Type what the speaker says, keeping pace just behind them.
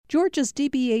Georgia's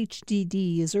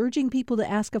DBHDD is urging people to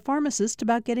ask a pharmacist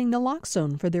about getting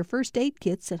naloxone for their first aid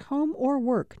kits at home or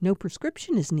work. No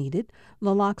prescription is needed.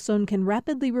 Naloxone can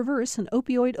rapidly reverse an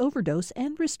opioid overdose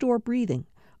and restore breathing.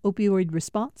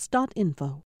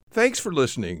 Opioidresponse.info. Thanks for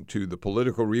listening to the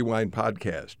Political Rewind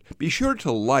podcast. Be sure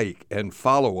to like and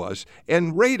follow us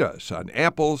and rate us on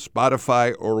Apple,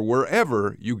 Spotify, or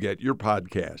wherever you get your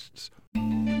podcasts.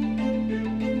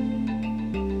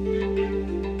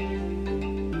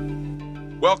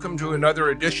 Welcome to another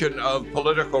edition of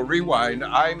Political Rewind.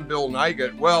 I'm Bill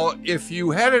Nigut. Well, if you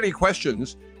had any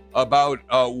questions about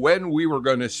when we were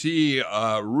going to see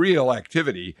real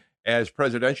activity as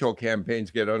presidential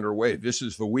campaigns get underway, this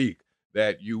is the week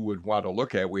that you would want to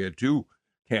look at. We had two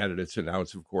candidates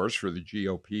announced, of course, for the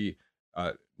GOP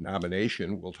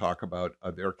nomination. We'll talk about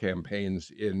their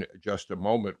campaigns in just a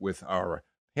moment with our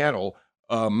panel.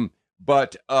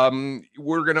 But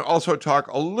we're going to also talk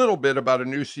a little bit about a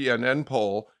new CNN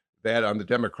poll that on the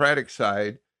Democratic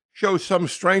side shows some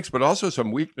strengths, but also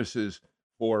some weaknesses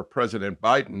for President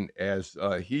Biden as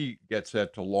he gets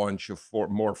set to launch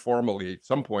more formally at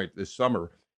some point this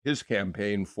summer his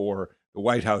campaign for the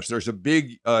White House. There's a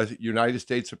big United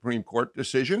States Supreme Court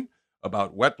decision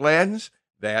about wetlands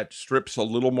that strips a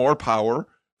little more power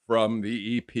from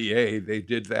the EPA. They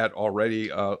did that already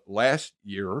last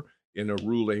year in a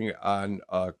ruling on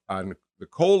the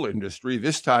coal industry.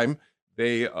 This time,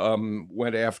 they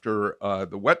went after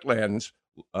the wetlands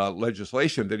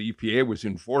legislation that EPA was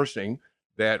enforcing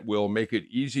that will make it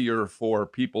easier for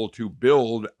people to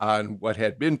build on what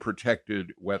had been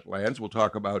protected wetlands. We'll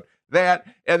talk about that,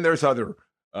 and there's other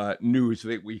news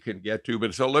that we can get to.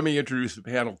 But so let me introduce the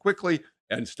panel quickly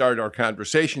and start our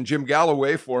conversation. Jim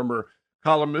Galloway, former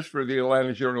columnist for the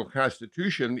Atlanta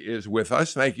Journal-Constitution, is with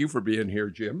us. Thank you for being here,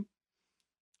 Jim.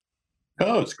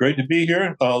 Oh, it's great to be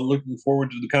here. Looking forward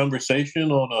to the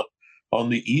conversation on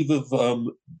the eve of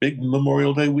big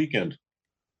Memorial Day weekend.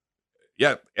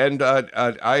 Yeah, and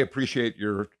I appreciate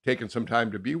your taking some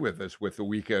time to be with us with the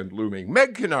weekend looming.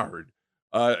 Meg Kennard,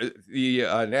 the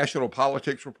national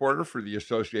politics reporter for the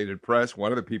Associated Press,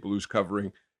 one of the people who's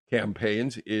covering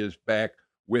campaigns, is back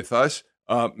with us.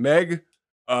 Meg,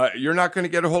 you're not going to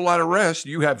get a whole lot of rest.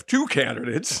 You have two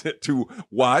candidates to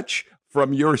watch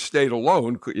from your state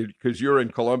alone, because you're in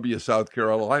Columbia, South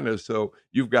Carolina. So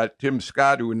you've got Tim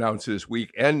Scott, who announced this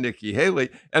week, and Nikki Haley.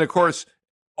 And of course,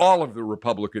 all of the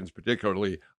Republicans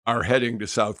particularly are heading to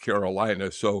South Carolina.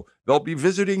 So they'll be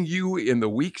visiting you in the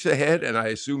weeks ahead, and I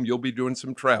assume you'll be doing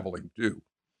some traveling too.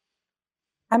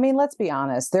 I mean, let's be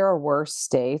honest. There are worse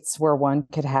states where one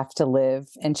could have to live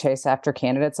and chase after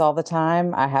candidates all the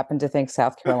time. I happen to think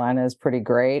South Carolina is pretty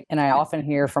great. And I often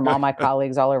hear from all my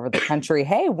colleagues all over the country,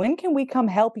 hey, when can we come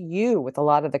help you with a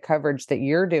lot of the coverage that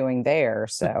you're doing there?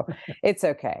 So it's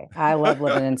okay. I love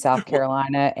living in South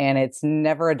Carolina, and it's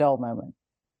never a dull moment.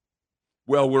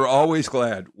 Well, we're always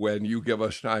glad when you give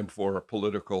us time for a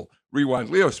political rewind.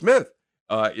 Leo Smith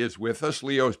is with us.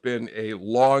 Leo's been a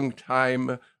long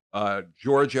time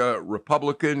Georgia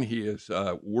Republican. He has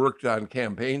worked on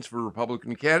campaigns for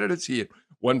Republican candidates. He at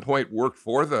one point worked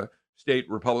for the state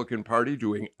Republican Party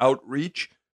doing outreach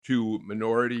to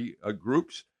minority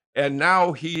groups. And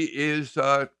now he's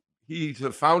the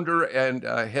founder and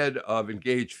head of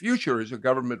Engaged Futures, a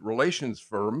government relations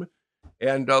firm.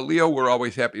 And Leo, we're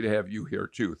always happy to have you here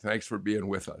too. Thanks for being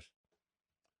with us.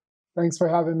 Thanks for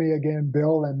having me again,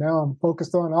 Bill. And now I'm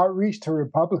focused on outreach to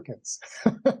Republicans.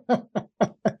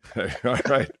 All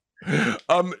right.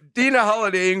 Dina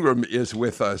Holiday Ingram is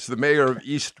with us, the mayor of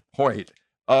East Point.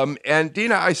 And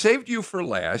Dina, I saved you for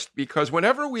last because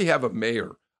whenever we have a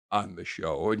mayor on the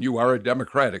show, and you are a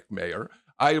Democratic mayor,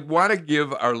 I want to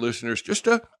give our listeners just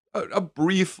a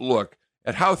brief look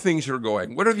at how things are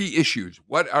going. What are the issues?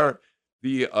 What are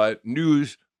the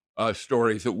news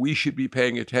stories that we should be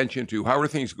paying attention to? How are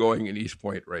things going in East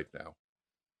Point right now?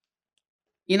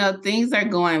 You know, things are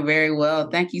going very well.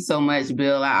 Thank you so much,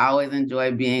 Bill. I always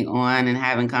enjoy being on and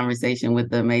having conversation with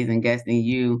the amazing guest and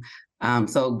you.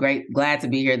 So great, glad to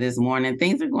be here this morning.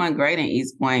 Things are going great in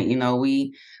East Point. You know,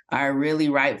 we are really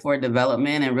ripe for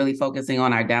development and really focusing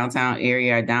on our downtown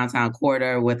area, our downtown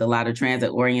corridor, with a lot of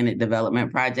transit-oriented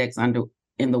development projects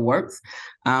in the works.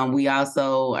 We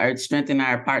also are strengthening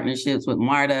our partnerships with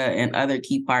MARTA and other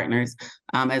key partners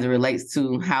as it relates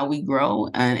to how we grow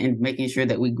and making sure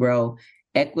that we grow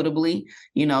equitably.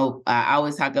 You know, I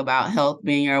always talk about health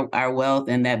being our wealth,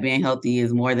 and that being healthy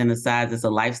is more than a size, it's a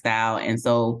lifestyle. And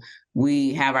so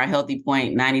we have our Healthy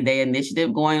Point 90-day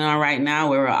initiative going on right now,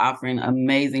 where we're offering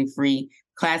amazing free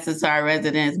classes to our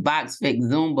residents, box fit,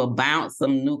 Zumba, bounce,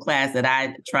 some new class that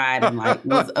I tried and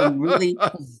was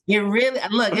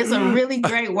it's a really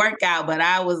great workout, but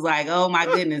I was like, oh my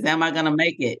goodness, am I going to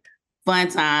make it? Fun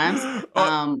times.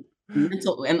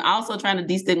 Mental, and also trying to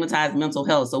destigmatize mental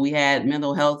health. So we had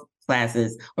mental health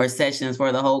classes or sessions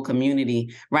for the whole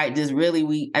community, right? Just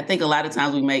really, I think a lot of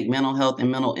times we make mental health and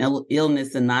mental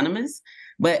illness synonymous,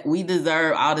 but we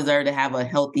all deserve to have a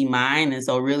healthy mind. And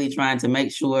so really trying to make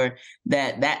sure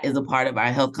that that is a part of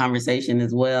our health conversation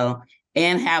as well,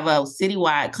 and have a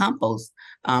citywide compost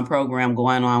program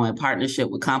going on in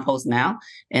partnership with Compost Now.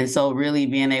 And so really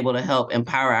being able to help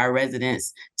empower our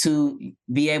residents to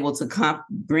be able to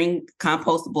bring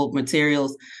compostable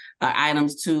materials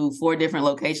items to 4 different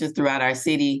locations throughout our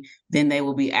city. Then they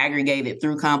will be aggregated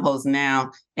through Compost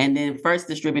Now and then first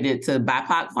distributed to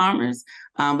BIPOC farmers,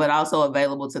 but also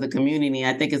available to the community.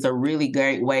 I think it's a really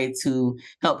great way to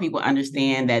help people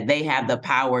understand that they have the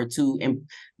power to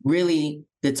really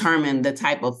determine the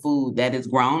type of food that is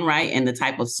grown, right? And the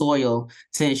type of soil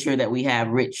to ensure that we have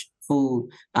rich food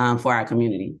for our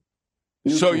community.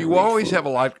 So you always have a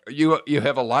lot. You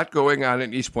have a lot going on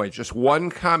in East Point. Just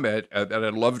one comment that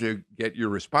I'd love to get your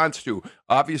response to.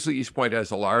 Obviously, East Point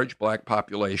has a large Black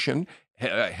population.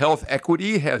 Health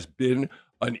equity has been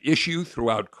an issue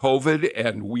throughout COVID,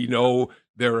 and we know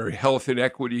there are health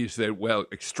inequities that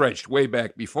stretched way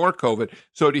back before COVID.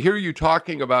 So to hear you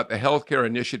talking about the healthcare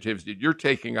initiatives that you're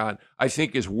taking on, I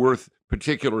think is worth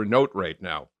particular note right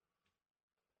now.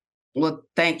 Well,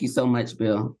 thank you so much,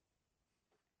 Bill.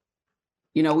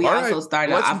 We also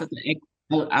started an office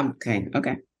of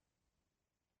okay.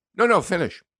 No,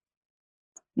 finish.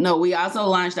 No, we also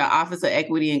launched our Office of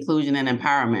Equity, Inclusion, and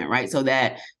Empowerment, right? So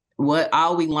that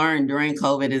all we learned during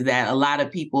COVID is that a lot of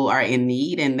people are in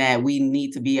need and that we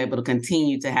need to be able to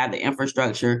continue to have the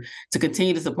infrastructure to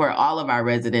continue to support all of our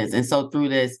residents. And so through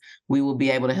this, we will be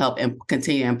able to help and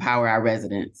continue to empower our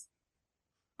residents.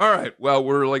 All right. Well,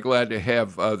 we're really glad to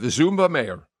have the Zumba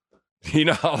mayor,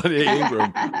 Tina Holiday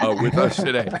Ingram, with us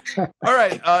today. All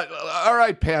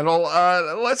right, panel.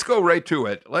 Let's go right to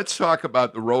it. Let's talk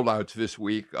about the rollouts this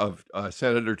week of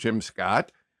Senator Tim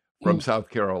Scott from South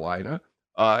Carolina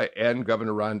and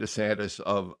Governor Ron DeSantis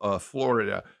of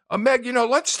Florida. Meg,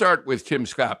 let's start with Tim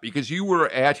Scott because you were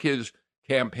at his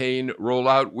campaign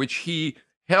rollout, which he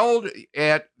held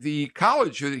at the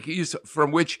college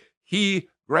from which he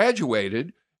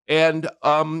graduated, and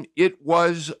it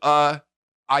was.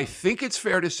 I think it's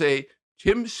fair to say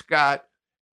Tim Scott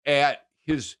at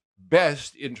his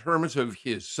best in terms of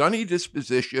his sunny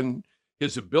disposition,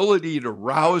 his ability to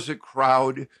rouse a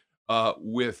crowd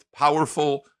with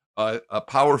a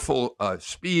powerful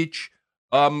speech.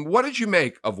 What did you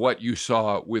make of what you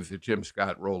saw with the Tim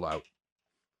Scott rollout?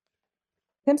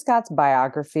 Tim Scott's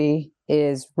biography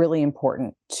is really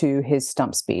important to his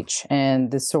stump speech and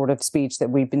the sort of speech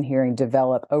that we've been hearing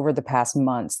develop over the past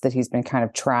months that he's been kind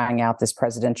of trying out this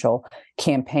presidential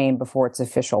campaign before its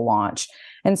official launch.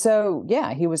 And so,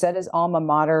 he was at his alma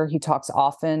mater. He talks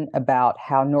often about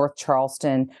how North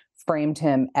Charleston framed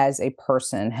him as a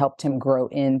person, helped him grow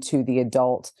into the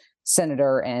adult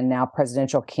senator and now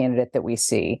presidential candidate that we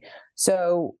see.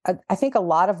 So I think a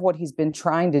lot of what he's been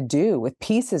trying to do with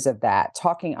pieces of that,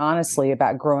 talking honestly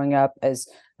about growing up as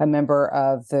a member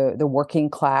of the working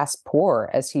class poor,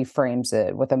 as he frames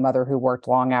it, with a mother who worked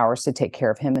long hours to take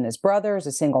care of him and his brothers,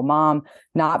 a single mom,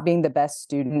 not being the best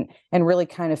student, and really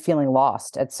kind of feeling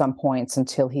lost at some points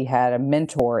until he had a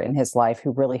mentor in his life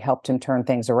who really helped him turn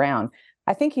things around.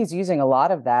 I think he's using a lot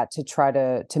of that to try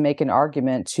to make an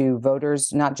argument to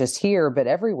voters, not just here, but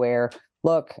everywhere.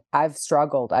 Look, I've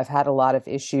struggled. I've had a lot of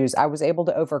issues. I was able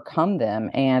to overcome them,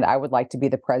 and I would like to be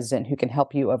the president who can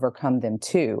help you overcome them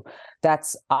too.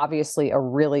 That's obviously a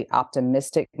really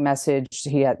optimistic message.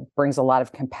 He brings a lot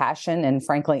of compassion and,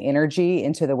 frankly, energy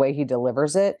into the way he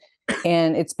delivers it.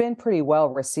 And it's been pretty well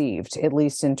received, at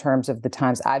least in terms of the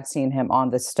times I've seen him on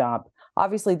the stump.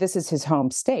 Obviously, this is his home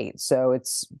state, so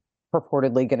it's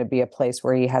purportedly going to be a place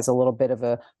where he has a little bit of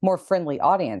a more friendly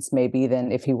audience, maybe,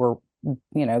 than if he were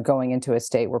going into a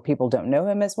state where people don't know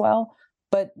him as well.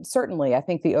 But certainly, I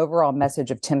think the overall message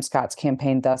of Tim Scott's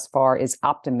campaign thus far is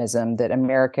optimism that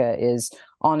America is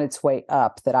on its way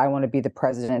up, that I want to be the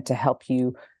president to help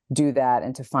you do that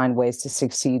and to find ways to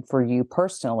succeed for you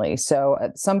personally. So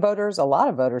some voters, a lot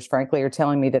of voters, frankly, are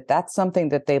telling me that that's something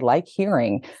that they like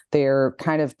hearing. They're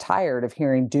kind of tired of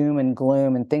hearing doom and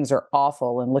gloom and things are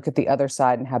awful and look at the other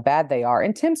side and how bad they are.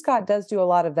 And Tim Scott does do a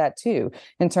lot of that too,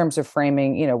 in terms of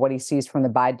framing, what he sees from the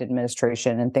Biden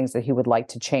administration and things that he would like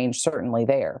to change, certainly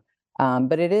there.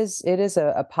 But it is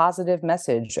a positive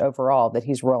message overall that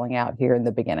he's rolling out here in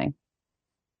the beginning.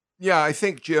 Yeah, I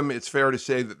think, Jim, it's fair to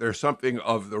say that there's something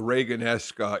of the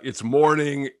Reagan-esque, it's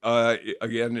morning,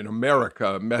 again, in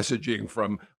America, messaging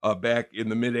from back in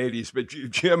the mid-'80s. But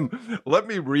Jim, let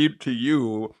me read to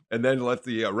you, and then let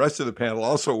the rest of the panel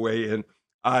also weigh in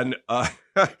on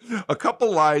a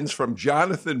couple lines from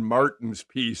Jonathan Martin's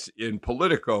piece in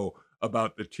Politico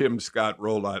about the Tim Scott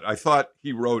rollout. I thought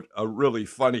he wrote a really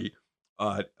funny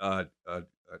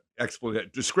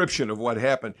description of what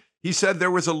happened. He said there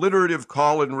was alliterative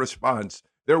call and response.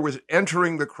 There was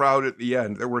entering the crowd at the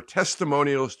end. There were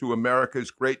testimonials to America's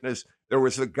greatness. There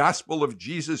was the gospel of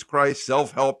Jesus Christ,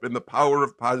 self-help, and the power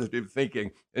of positive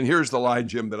thinking. And here's the line,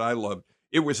 Jim, that I loved.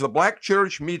 It was the black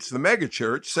church meets the mega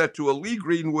church set to a Lee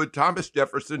Greenwood, Thomas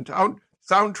Jefferson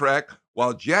soundtrack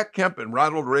while Jack Kemp and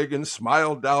Ronald Reagan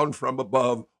smiled down from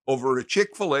above over a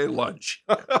Chick-fil-A lunch.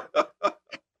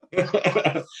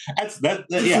 That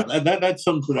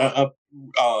sums it up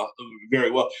very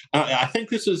well. I think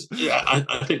this is,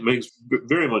 I think Meg's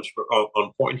very much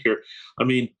on point here. I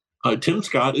mean, Tim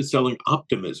Scott is selling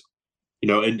optimism,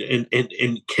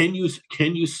 and can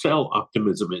you sell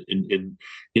optimism in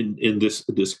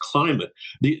this climate?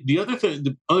 The other thing,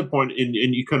 the other point,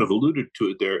 and you kind of alluded to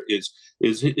it there, is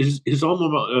his alma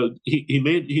mater. He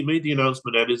made the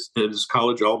announcement at his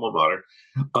college alma mater.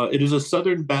 It is a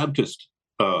Southern Baptist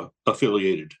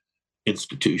affiliated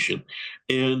institution,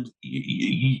 and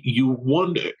you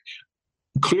wonder.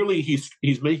 Clearly, he's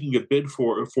making a bid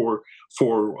for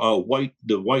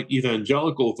the white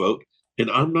evangelical vote,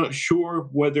 and I'm not sure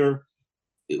whether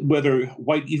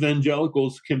white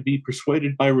evangelicals can be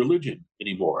persuaded by religion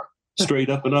anymore, straight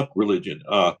up and up religion.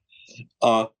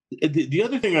 The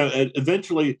other thing,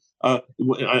 eventually,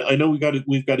 I know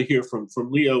we've got to hear from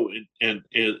Leo and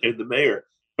the mayor.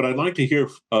 But I'd like to hear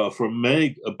from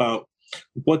Meg about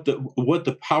what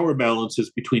the power balance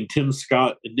is between Tim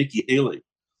Scott and Nikki Haley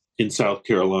in South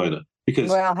Carolina.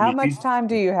 Because how much time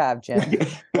do you have, Jim?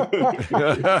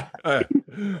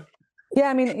 Yeah,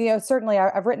 I mean, certainly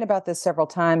I've written about this several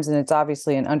times, and it's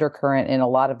obviously an undercurrent in a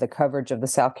lot of the coverage of the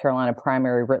South Carolina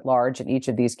primary writ large and each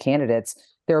of these candidates.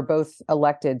 They were both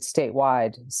elected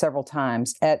statewide several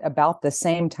times at about the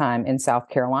same time in South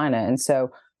Carolina. And so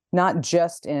not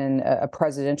just in a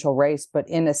presidential race, but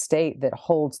in a state that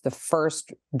holds the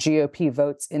first GOP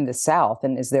votes in the South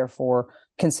and is therefore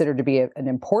considered to be an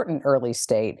important early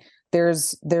state,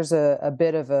 there's a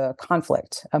bit of a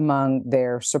conflict among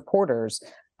their supporters.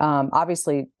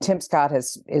 Obviously, Tim Scott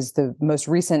is the most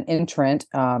recent entrant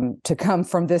to come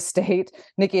from this state.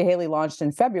 Nikki Haley launched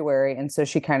in February, and so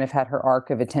she kind of had her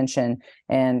arc of attention.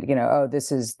 And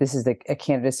this is a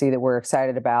candidacy that we're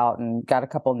excited about, and got a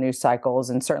couple of news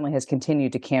cycles, and certainly has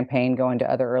continued to campaign going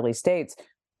to other early states.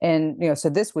 And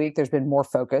so this week there's been more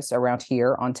focus around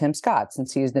here on Tim Scott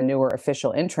since he is the newer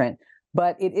official entrant.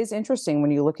 But it is interesting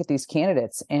when you look at these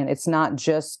candidates, and it's not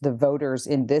just the voters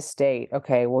in this state.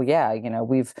 Okay, well, yeah,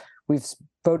 we've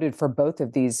voted for both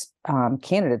of these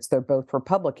candidates. They're both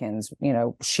Republicans.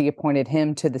 She appointed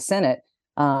him to the Senate.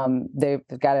 They've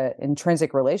got an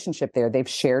intrinsic relationship there. They've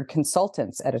shared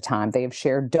consultants at a time. They have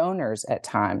shared donors at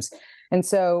times. And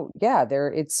so, yeah,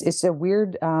 it's a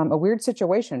weird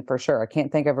situation for sure. I can't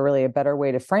think of a better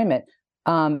way to frame it.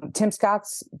 Tim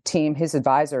Scott's team, his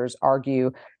advisors,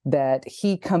 argue that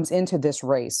he comes into this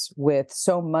race with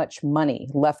so much money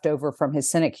left over from his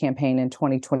Senate campaign in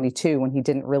 2022, when he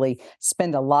didn't really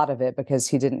spend a lot of it because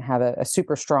he didn't have a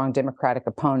super strong Democratic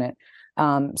opponent.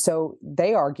 So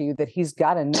they argue that he's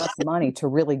got enough money to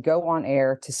really go on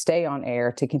air, to stay on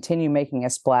air, to continue making a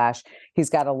splash.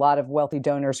 He's got a lot of wealthy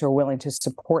donors who are willing to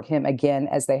support him again,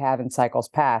 as they have in cycles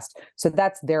past. So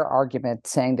that's their argument,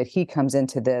 saying that he comes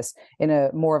into this in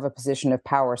a more of a position of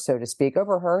power, so to speak,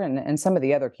 over her and some of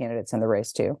the other candidates in the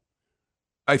race too.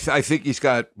 I think he's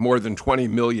got more than $20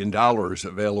 million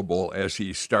available as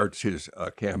he starts his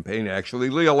campaign, actually.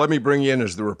 Leo, let me bring you in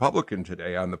as the Republican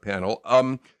today on the panel.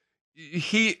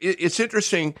 It's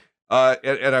interesting,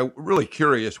 and I'm really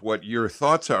curious what your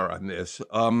thoughts are on this.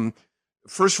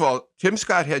 First of all, Tim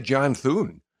Scott had John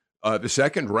Thune, the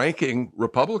second-ranking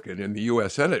Republican in the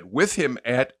U.S. Senate, with him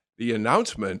at the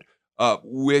announcement,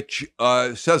 which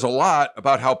says a lot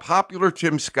about how popular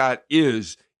Tim Scott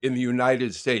is in the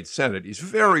United States Senate. He's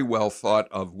very well thought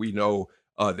of. We know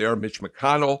there Mitch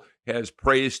McConnell has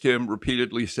praised him,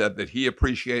 repeatedly said that he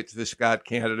appreciates the Scott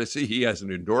candidacy. He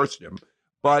hasn't endorsed him.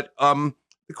 But the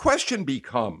question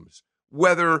becomes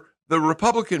whether the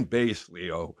Republican base,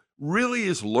 Leo, really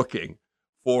is looking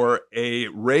for a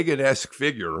Reagan-esque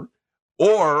figure,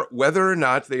 or whether or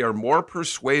not they are more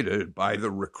persuaded by the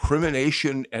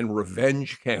recrimination and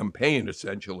revenge campaign,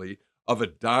 essentially, of a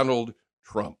Donald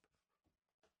Trump.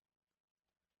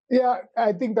 Yeah,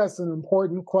 I think that's an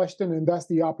important question, and that's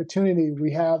the opportunity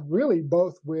we have really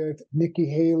both with Nikki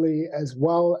Haley as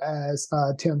well as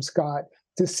Tim Scott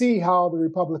to see how the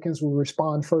Republicans will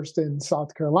respond first in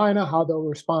South Carolina, how they'll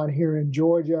respond here in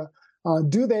Georgia.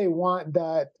 Do they want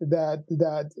that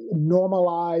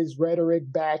normalized rhetoric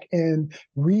back in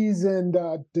reasoned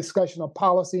discussion of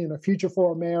policy and the future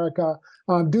for America?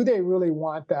 Do they really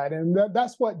want that? And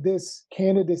that's what this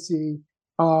candidacy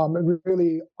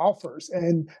really offers.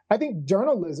 And I think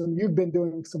journalism, you've been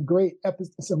doing some great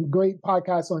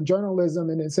podcasts on journalism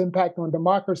and its impact on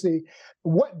democracy,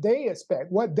 what they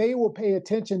expect, what they will pay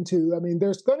attention to. I mean,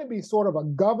 there's going to be sort of a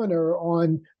governor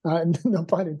on, no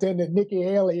pun intended, Nikki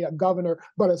Haley, a governor,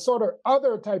 but a sort of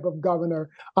other type of governor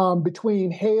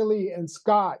between Haley and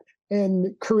Scott,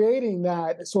 and creating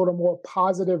that sort of more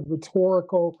positive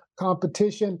rhetorical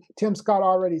competition. Tim Scott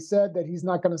already said that he's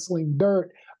not going to sling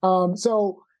dirt.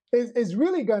 So it's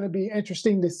really going to be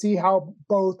interesting to see how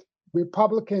both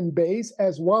Republican base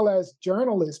as well as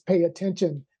journalists pay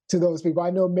attention to those people. I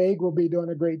know Meg will be doing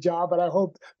a great job, but I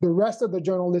hope the rest of the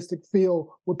journalistic field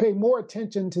will pay more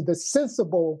attention to the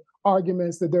sensible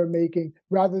arguments that they're making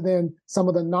rather than some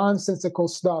of the nonsensical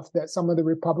stuff that some of the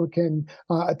Republican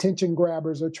attention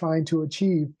grabbers are trying to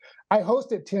achieve. I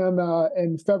hosted Tim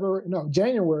in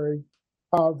January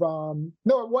of,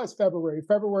 no, it was February.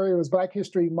 February was Black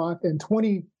History Month in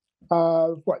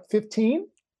 2015,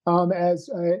 as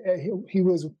he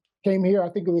came here. I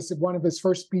think it was one of his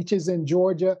first speeches in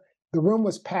Georgia. The room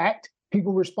was packed.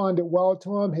 People responded well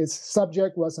to him. His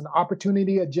subject was an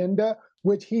opportunity agenda,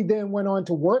 which he then went on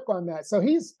to work on that. So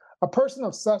he's a person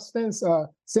of substance, a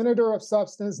senator of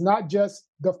substance, not just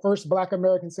the first Black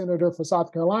American senator for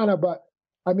South Carolina, but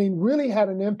I mean, really had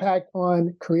an impact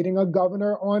on creating a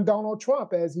governor on Donald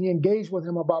Trump as he engaged with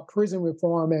him about prison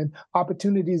reform and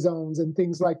opportunity zones and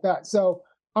things like that. So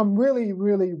I'm really,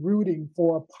 really rooting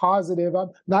for a positive.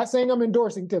 I'm not saying I'm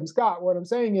endorsing Tim Scott. What I'm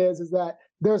saying is that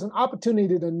there's an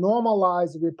opportunity to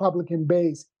normalize the Republican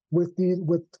base with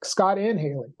Scott and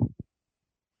Haley.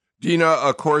 Dina,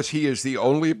 of course, he is the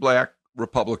only Black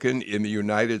Republican in the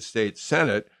United States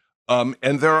Senate.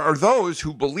 And there are those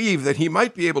who believe that he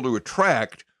might be able to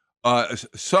attract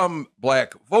some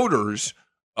Black voters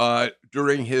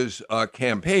during his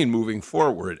campaign moving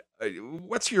forward.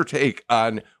 What's your take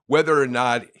on whether or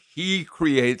not he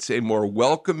creates a more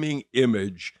welcoming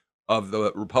image of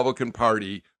the Republican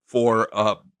Party for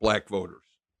Black voters?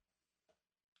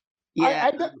 Yeah,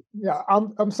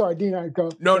 I'm sorry, Dina.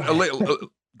 Go. No,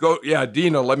 go. Yeah,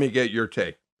 Dina. Let me get your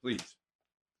take, please.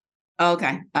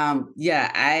 Okay.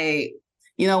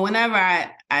 Whenever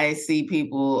I see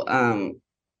people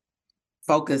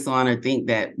focus on or think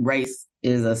that race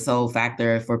is a sole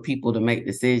factor for people to make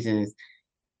decisions,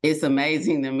 it's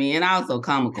amazing to me and also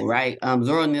comical, right?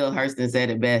 Zora Neale Hurston said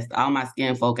it best: all my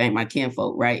skin folk ain't my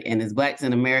kinfolk, right? And as Blacks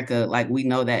in America, like, we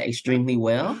know that extremely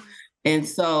well. And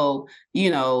so,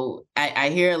 I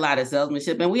hear a lot of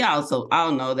salesmanship, and we also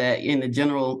all know that in the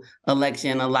general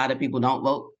election, a lot of people don't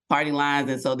vote party lines.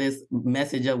 And so this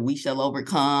message of we shall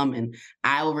overcome and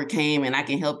I overcame and I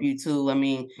can help you too. I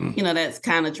mean, that's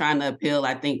kind of trying to appeal,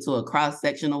 I think, to a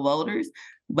cross-section of voters.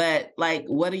 But like,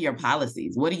 what are your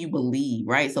policies? What do you believe,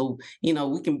 right? So,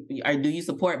 do you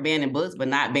support banning books but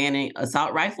not banning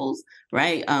assault rifles,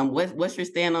 right? What's your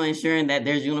stand on ensuring that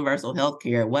there's universal health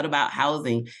care? What about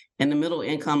housing and the middle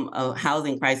income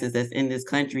housing crisis that's in this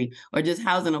country, or just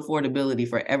housing affordability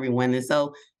for everyone? And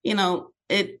so,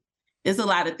 it's a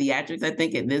lot of theatrics, I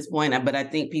think, at this point, but I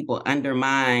think people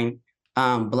undermine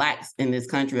Blacks in this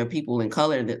country, or people in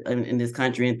color in this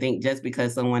country, and think just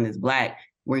because someone is Black,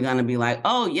 we're going to be like,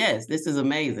 oh, yes, this is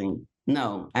amazing.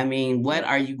 No, I mean, what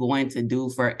are you going to do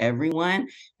for everyone?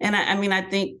 And I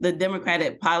think the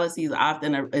Democratic policies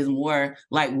often is more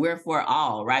like we're for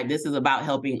all, right? This is about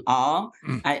helping all.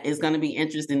 It's going to be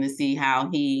interesting to see how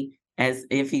as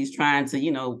if he's trying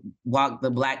to, walk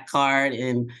the Black card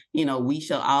and, we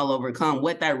shall all overcome,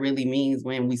 what that really means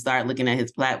when we start looking at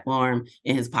his platform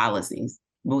and his policies.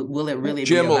 Will it really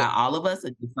be about all of us or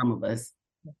just some of us?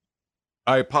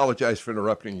 I apologize for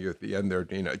interrupting you at the end there,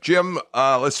 Dina. Jim,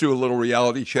 let's do a little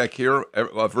reality check here.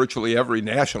 Virtually every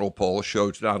national poll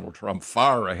shows Donald Trump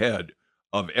far ahead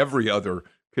of every other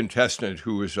contestant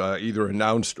who is either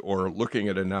announced or looking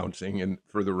at announcing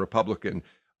for the Republican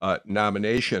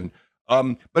nomination.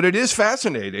 But it is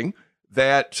fascinating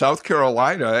that South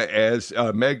Carolina, as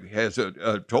Meg has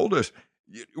told us,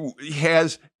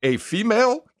 has a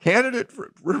female candidate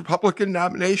for Republican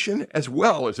nomination as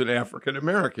well as an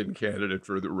African-American candidate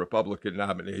for the Republican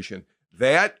nomination.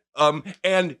 That,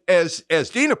 and as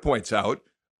Dina points out,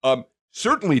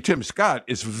 certainly Tim Scott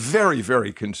is very,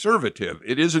 very conservative.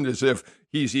 It isn't as if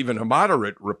he's even a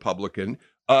moderate Republican.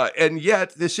 And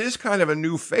yet this is kind of a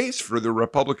new face for the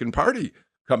Republican Party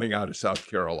coming out of South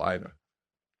Carolina.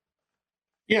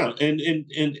 Yeah,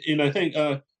 and I think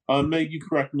Meg, you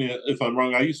correct me if I'm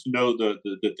wrong. I used to know the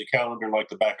calendar like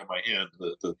the back of my hand,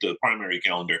 the primary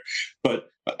calendar. But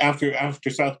after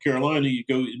South Carolina, you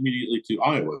go immediately to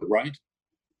Iowa, right?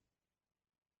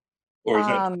 Or is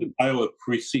that Iowa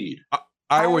precede?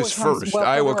 Iowa's first. Well,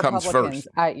 Iowa comes first.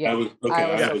 Iowa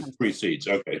Yes. precedes.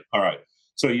 Okay, all right.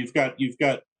 So you've got.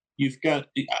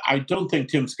 I don't think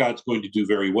Tim Scott's going to do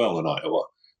very well in Iowa.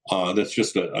 That's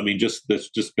just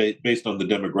based on the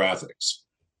demographics,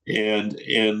 and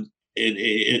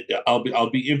I'll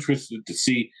be interested to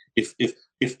see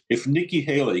if Nikki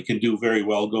Haley can do very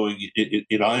well going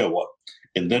in Iowa,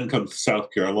 and then comes to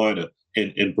South Carolina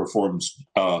and performs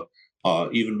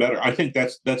even better. I think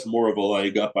that's more of a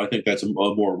leg up. I think that's a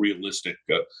more realistic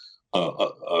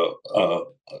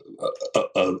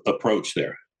approach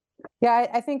there. Yeah,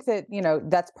 I think that,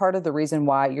 that's part of the reason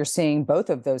why you're seeing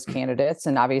both of those candidates.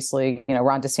 And obviously,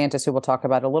 Ron DeSantis, who we'll talk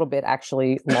about a little bit,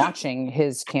 actually launching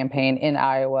his campaign in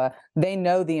Iowa. They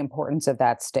know the importance of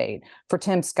that state. For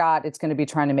Tim Scott, it's going to be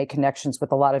trying to make connections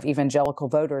with a lot of evangelical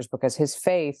voters because his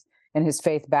faith and his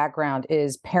faith background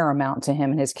is paramount to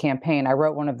him in his campaign. I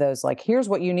wrote one of those, here's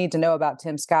what you need to know about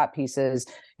Tim Scott pieces,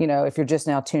 if you're just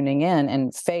now tuning in.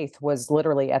 And faith was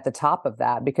literally at the top of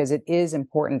that because it is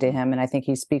important to him. And I think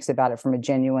he speaks about it from a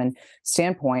genuine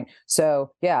standpoint.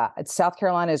 So, yeah, South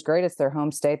Carolina is great. It's their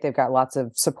home state. They've got lots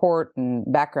of support and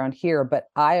background here. But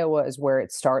Iowa is where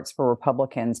it starts for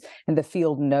Republicans. And the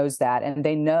field knows that. And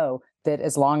they know that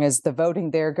as long as the voting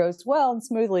there goes well and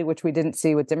smoothly, which we didn't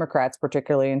see with Democrats,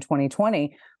 particularly in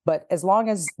 2020, but as long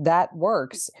as that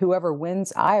works, whoever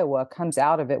wins Iowa comes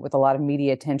out of it with a lot of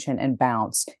media attention and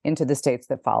bounce into the states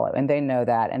that follow. And they know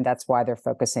that. And that's why they're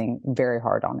focusing very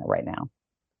hard on it right now.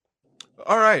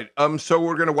 All right. So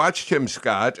we're going to watch Tim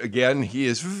Scott. Again,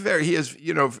 he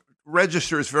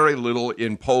registers very little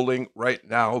in polling right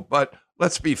now, but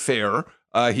let's be fair.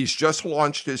 He's just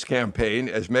launched his campaign.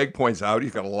 As Meg points out,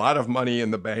 he's got a lot of money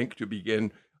in the bank to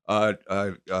begin an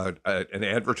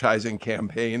advertising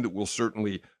campaign that will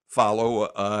certainly follow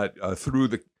through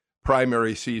the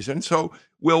primary season. So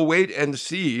we'll wait and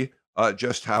see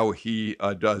just how he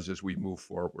does as we move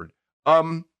forward.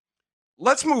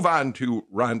 Let's move on to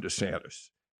Ron DeSantis.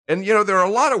 And, there are a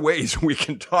lot of ways we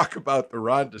can talk about the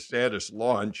Ron DeSantis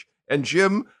launch. And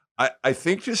Jim, I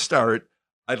think to start,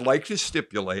 I'd like to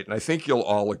stipulate, and I think you'll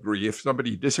all agree, if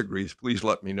somebody disagrees, please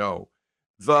let me know.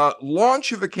 The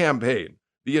launch of a campaign,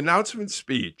 the announcement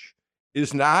speech,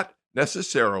 is not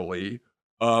necessarily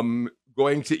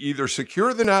going to either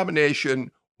secure the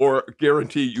nomination or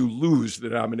guarantee you lose the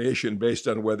nomination based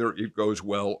on whether it goes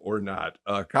well or not.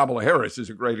 Kamala Harris is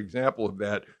a great example of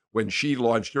that. When she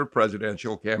launched her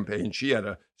presidential campaign, she had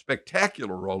a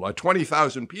spectacular rollout.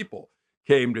 20,000 people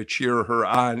came to cheer her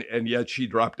on, and yet she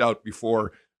dropped out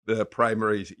before the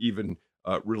primaries even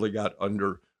really got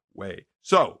underway.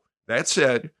 So that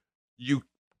said, you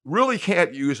really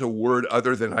can't use a word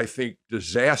other than, I think,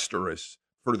 disastrous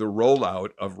for the rollout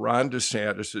of Ron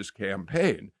DeSantis's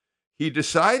campaign. He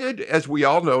decided, as we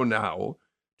all know now,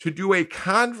 to do a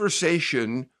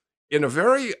conversation in a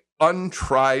very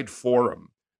untried forum,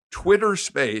 Twitter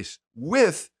space,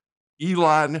 with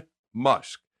Elon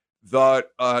Musk.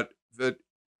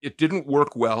 It didn't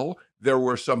work well. There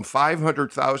were some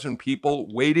 500,000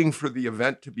 people waiting for the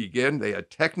event to begin. They had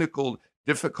technical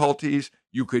difficulties.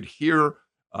 You could hear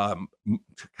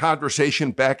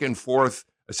conversation back and forth,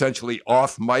 essentially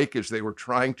off mic, as they were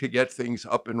trying to get things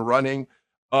up and running.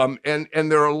 And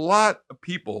there are a lot of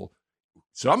people,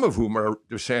 some of whom are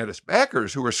DeSantis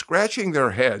backers, who are scratching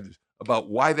their heads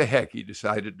about why the heck he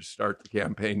decided to start the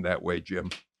campaign that way, Jim.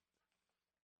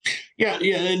 Yeah,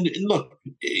 and look,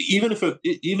 even if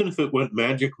it went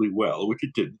magically well, which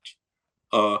it didn't,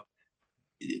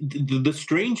 the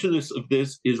strangeness of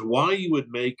this is why you would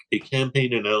make a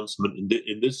campaign announcement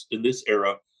in this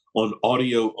era on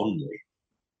audio only,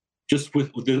 just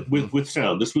with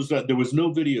sound. There was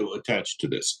no video attached to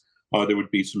this. There would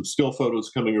be some still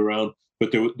photos coming around,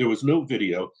 but there was no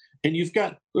video. And you've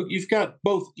got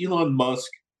both Elon Musk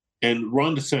and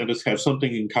Ron DeSantis have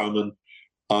something in common.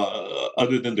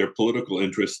 Other than their political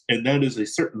interests, and that is a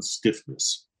certain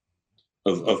stiffness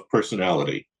of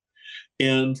personality.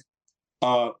 And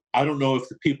I don't know if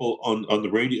the people on the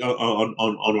radio, on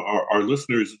our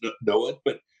listeners know it,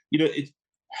 but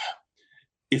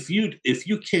if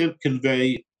you can't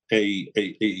convey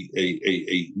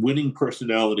a winning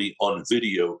personality on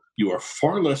video, you are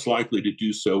far less likely to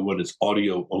do so when it's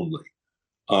audio only.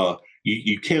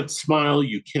 You can't smile,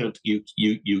 you can't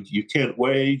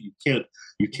wave, you can't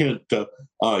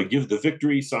give the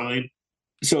victory sign.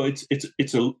 So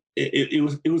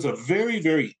it was a very,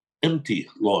 very empty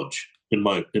launch in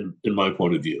my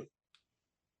point of view.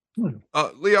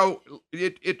 Leo,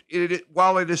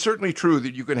 while it is certainly true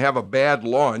that you can have a bad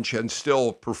launch and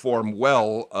still perform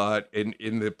well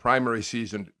in the primary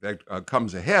season that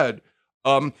comes ahead,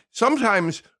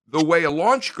 sometimes the way a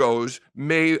launch goes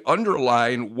may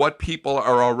underline what people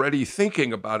are already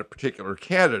thinking about a particular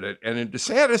candidate. And in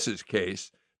DeSantis's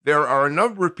case, there are a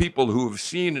number of people who have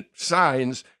seen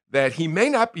signs that he may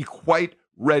not be quite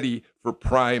ready for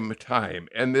prime time.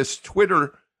 And this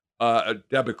Twitter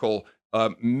debacle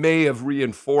may have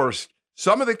reinforced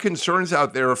some of the concerns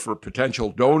out there for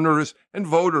potential donors and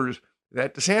voters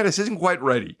that DeSantis isn't quite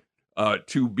ready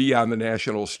to be on the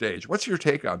national stage. What's your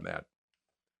take on that?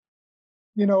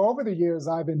 You know, over the years,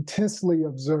 I've intensely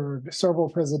observed several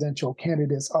presidential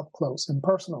candidates up close and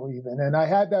personal even. And I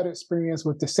had that experience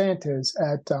with DeSantis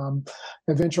at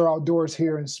Adventure Outdoors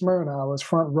here in Smyrna. I was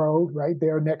front row right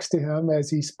there next to him as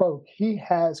he spoke. He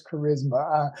has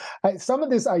charisma. Some of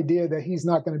this idea that he's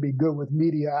not going to be good with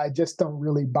media, I just don't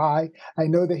really buy. I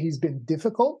know that he's been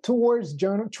difficult towards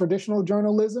traditional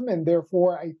journalism, and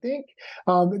therefore I think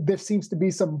there seems to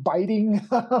be some biting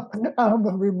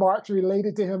remarks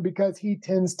related to him because he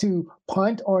tends to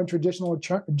punt on traditional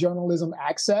journalism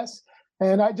access.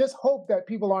 And I just hope that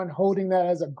people aren't holding that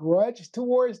as a grudge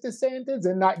towards DeSantis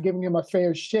and not giving him a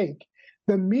fair shake.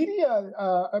 The media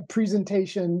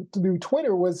presentation through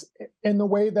Twitter was in the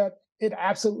way that it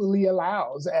absolutely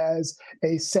allows as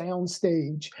a sound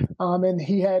stage. And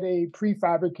he had a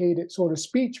prefabricated sort of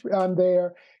speech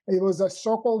there. It was a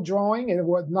circle drawing, and it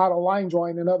was not a line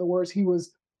drawing. In other words, he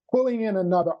was pulling in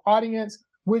another audience,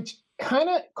 which kind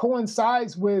of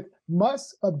coincides with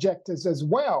Musk's objectives as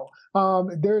well.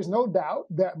 There is no doubt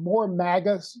that more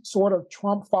MAGA sort of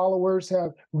Trump followers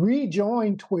have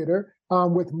rejoined Twitter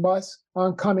with Musk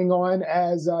coming on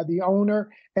as the owner.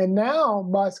 And now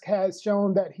Musk has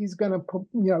shown that he's going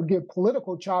to give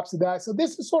political chops to that. So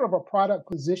this is sort of a product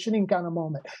positioning kind of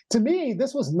moment. To me,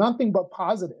 this was nothing but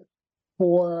positive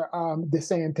for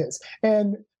DeSantis.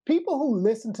 And people who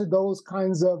listen to those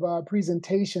kinds of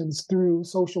presentations through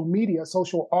social media,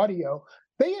 social audio,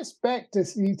 they expect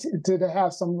to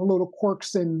have some little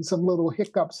quirks and some little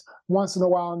hiccups once in a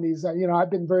while in these. I've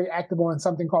been very active on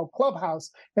something called Clubhouse,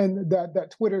 and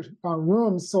that Twitter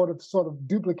rooms sort of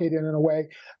duplicated in a way.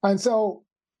 And so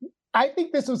I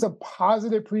think this was a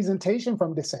positive presentation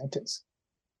from DeSantis.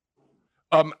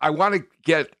 I want to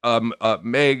get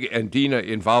Meg and Dina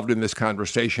involved in this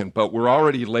conversation, but we're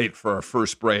already late for our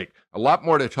first break. A lot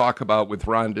more to talk about with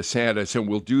Ron DeSantis, and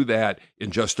we'll do that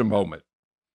in just a moment.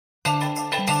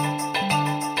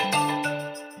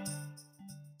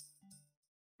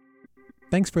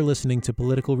 Thanks for listening to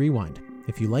Political Rewind.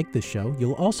 If you like this show,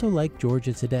 you'll also like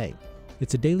Georgia Today.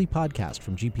 It's a daily podcast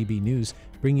from GPB News,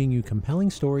 bringing you compelling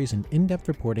stories and in-depth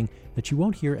reporting that you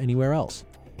won't hear anywhere else.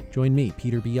 Join me,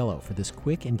 Peter Biello, for this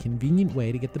quick and convenient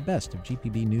way to get the best of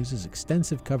GPB News'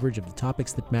 extensive coverage of the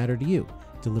topics that matter to you,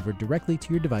 delivered directly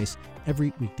to your device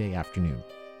every weekday afternoon.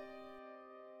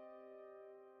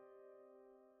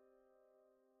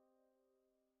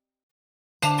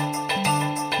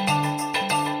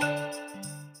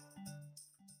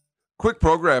 Quick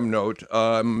program note,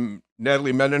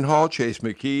 Natalie Mendenhall, Chase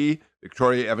McKee,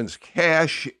 Victoria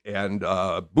Evans-Cash, and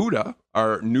Buddha,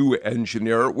 our new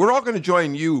engineer, we're all going to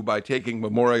join you by taking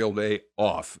Memorial Day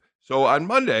off. So on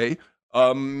Monday,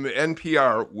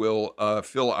 NPR will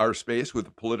fill our space with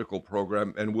a political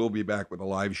program, and we'll be back with a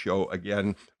live show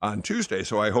again on Tuesday.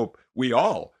 So I hope we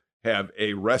all have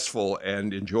a restful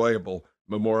and enjoyable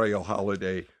Memorial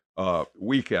Holiday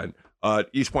weekend.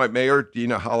 East Point Mayor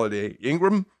Dina Holliday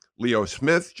Ingram, Leo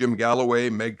Smith, Jim Galloway,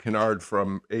 Meg Kennard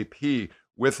from AP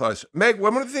with us. Meg,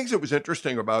 one of the things that was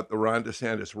interesting about the Ron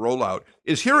DeSantis rollout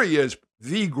is here he is,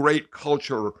 the great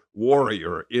culture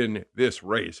warrior in this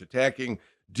race, attacking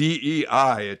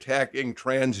DEI, attacking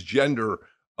transgender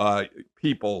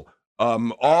people,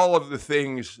 all of the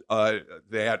things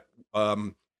that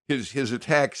his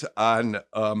attacks on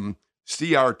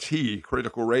CRT,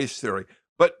 critical race theory.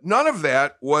 But none of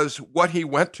that was what he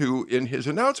went to in his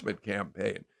announcement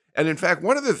campaign. And in fact,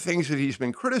 one of the things that he's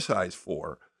been criticized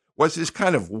for was this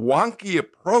kind of wonky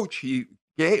approach he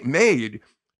made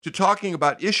to talking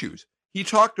about issues. He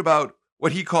talked about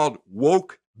what he called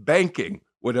woke banking,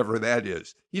 whatever that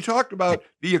is. He talked about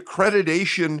the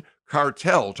accreditation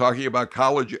cartel, talking about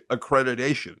college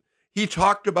accreditation. He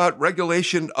talked about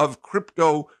regulation of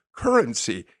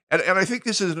cryptocurrency. And I think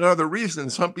this is another reason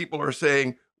some people are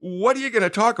saying, What are you going to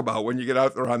talk about when you get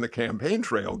out there on the campaign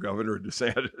trail, Governor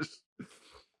DeSantis?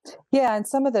 Yeah, and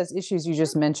some of those issues you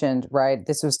just mentioned, right?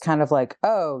 This was kind of like,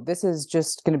 oh, this is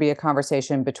just going to be a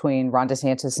conversation between Ron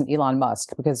DeSantis and Elon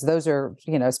Musk, because those are,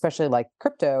 especially like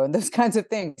crypto and those kinds of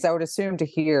things. I would assume to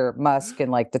hear Musk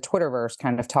and like the Twitterverse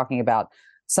kind of talking about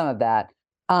some of that.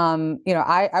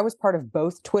 I was part of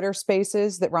both Twitter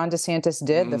spaces that Ron DeSantis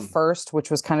did. The first,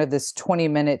 which was kind of this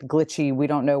 20-minute glitchy, we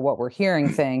don't know what we're hearing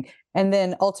thing. And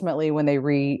then ultimately, when they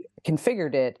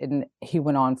reconfigured it, and he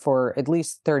went on for at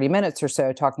least 30 minutes or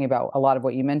so talking about a lot of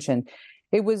what you mentioned,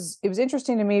 it was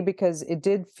interesting to me because it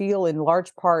did feel in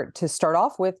large part to start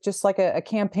off with just like a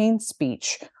campaign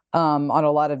speech on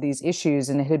a lot of these issues.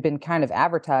 And it had been kind of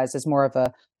advertised as more of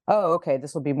a, oh, okay,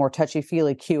 this will be more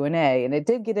touchy-feely Q&A. And it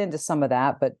did get into some of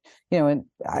that. But, and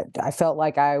I felt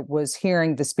like I was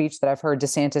hearing the speech that I've heard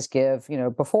DeSantis give,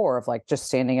 before, of like just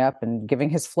standing up and giving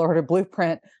his Florida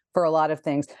blueprint for a lot of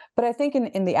things. But I think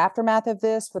in the aftermath of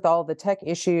this, with all the tech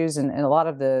issues and a lot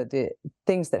of the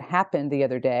things that happened the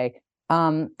other day,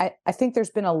 I think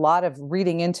there's been a lot of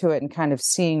reading into it and kind of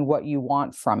seeing what you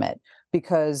want from it.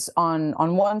 Because on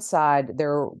one side,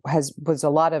 there was a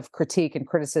lot of critique and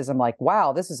criticism like,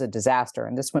 wow, this is a disaster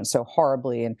and this went so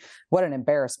horribly and what an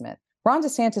embarrassment. Ron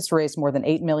DeSantis raised more than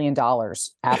 $8 million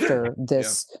after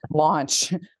this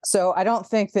launch. So I don't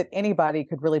think that anybody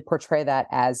could really portray that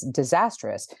as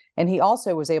disastrous. And he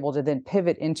also was able to then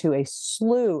pivot into a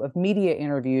slew of media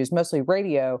interviews, mostly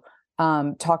radio,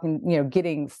 talking,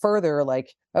 getting further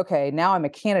like, okay, now I'm a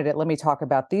candidate. Let me talk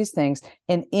about these things.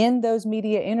 And in those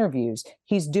media interviews,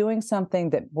 he's doing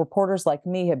something that reporters like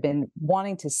me have been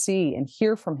wanting to see and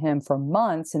hear from him for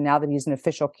months. And now that he's an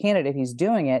official candidate, he's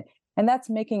doing it. And that's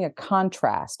making a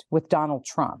contrast with Donald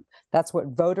Trump. That's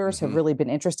what voters have really been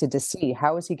interested to see.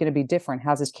 How is he going to be different?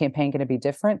 How's his campaign going to be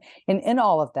different? And in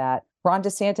all of that, Ron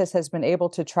DeSantis has been able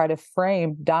to try to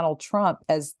frame Donald Trump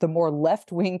as the more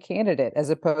left-wing candidate as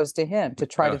opposed to him, to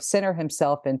try to center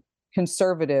himself in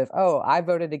conservative. Oh, I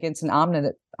voted against an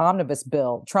omnibus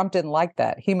bill. Trump didn't like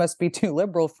that. He must be too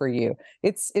liberal for you.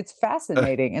 It's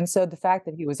fascinating. And so the fact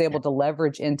that he was able to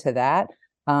leverage into that,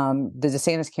 the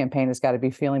DeSantis campaign has got to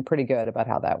be feeling pretty good about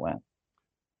how that went.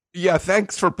 Yeah,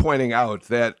 thanks for pointing out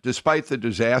that despite the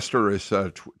disastrous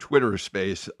Twitter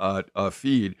space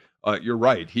feed, you're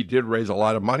right. He did raise a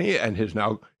lot of money, and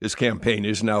his campaign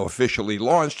is now officially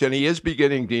launched, and he is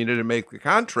beginning, Dina, to make the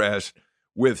contrast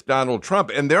with Donald Trump.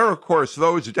 And there are, of course,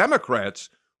 those Democrats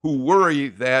who worry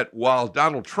that while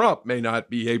Donald Trump may not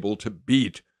be able to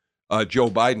beat Joe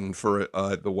Biden for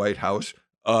the White House,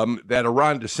 that a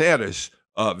Ron DeSantis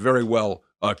very well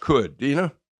could.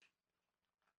 Dina?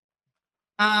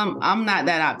 I'm not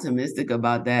that optimistic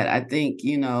about that. I think,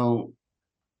 raising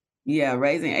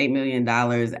 $8 million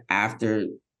after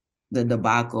the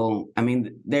debacle. I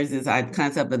mean, there's this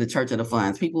concept of the church of the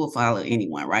funds. People will follow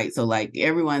anyone, right? So like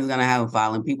everyone's going to have a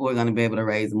following. People are going to be able to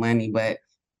raise money. But,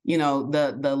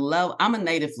 the level, I'm a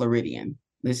native Floridian.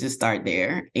 Let's just start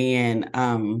there. And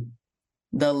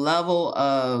the level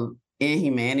of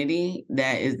inhumanity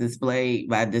that is displayed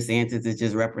by DeSantis is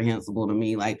just reprehensible to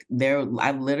me. Like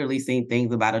I've literally seen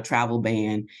things about a travel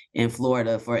ban in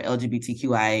Florida for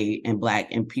LGBTQIA and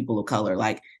Black and people of color.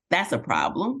 Like that's a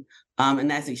problem. And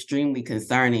that's extremely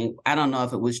concerning. I don't know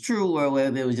if it was true or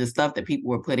whether it was just stuff that people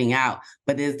were putting out,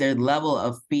 but is there level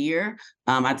of fear?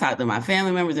 I talked to my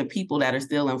family members and people that are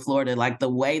still in Florida. Like the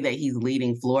way that he's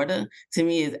leading Florida to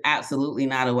me is absolutely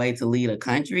not a way to lead a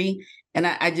country. And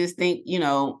I just think,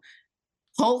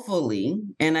 hopefully,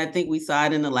 and I think we saw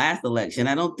it in the last election,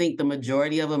 I don't think the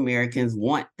majority of Americans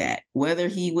want that. Whether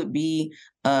he would be,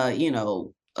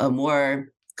 a more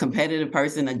competitive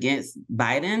person against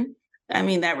Biden, I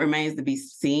mean, that remains to be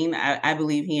seen. I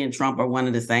believe he and Trump are one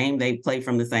of the same. They play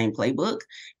from the same playbook,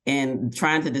 and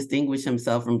trying to distinguish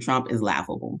himself from Trump is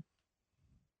laughable.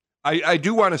 I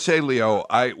do want to say, Leo,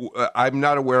 I'm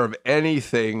not aware of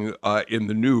anything in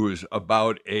the news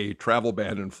about a travel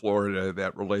ban in Florida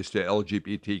that relates to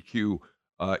LGBTQ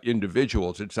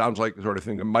individuals. It sounds like the sort of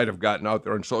thing that might have gotten out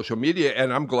there on social media,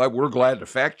 and we're glad to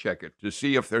fact check it to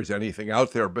see if there's anything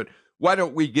out there. But why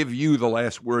don't we give you the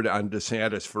last word on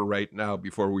DeSantis for right now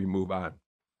before we move on?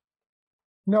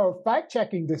 No,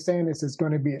 fact-checking DeSantis is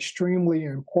going to be extremely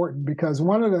important because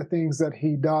one of the things that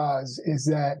he does is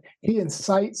that he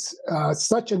incites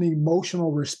such an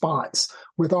emotional response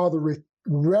with all the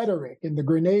rhetoric and the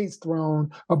grenades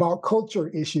thrown about culture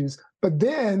issues. But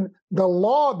then the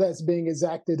law that's being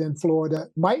exacted in Florida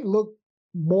might look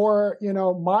more,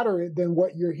 moderate than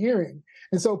what you're hearing.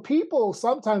 And so people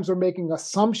sometimes are making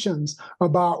assumptions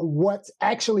about what's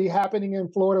actually happening in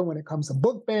Florida when it comes to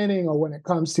book banning or when it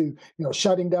comes to,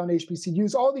 shutting down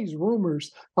HBCUs. All these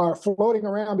rumors are floating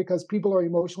around because people are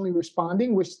emotionally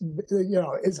responding, which,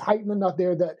 is heightened enough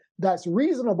there that that's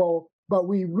reasonable. But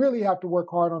we really have to work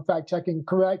hard on fact checking,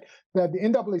 correct? That the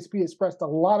NAACP expressed a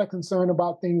lot of concern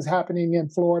about things happening in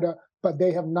Florida, but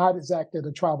they have not exacted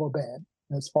a travel ban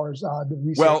as far as the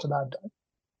research that I've done.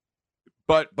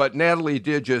 But Natalie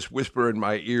did just whisper in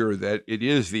my ear that it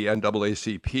is the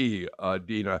NAACP,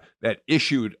 Dina, that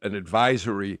issued an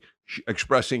advisory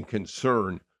expressing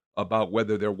concern about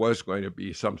whether there was going to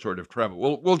be some sort of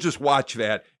travel. We'll just watch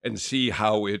that and see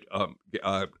how it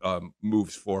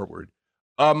moves forward.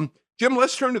 Jim,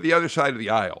 let's turn to the other side of the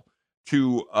aisle,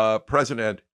 to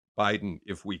President Biden,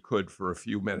 if we could, for a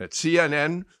few minutes.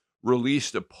 CNN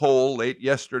released a poll late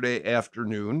yesterday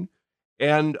afternoon,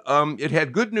 and it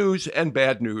had good news and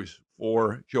bad news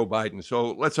for Joe Biden.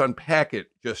 So let's unpack it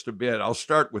just a bit. I'll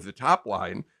start with the top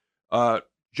line. Joe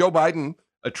Biden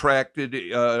attracted,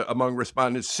 among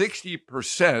respondents,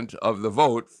 60% of the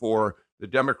vote for the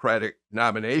Democratic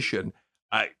nomination.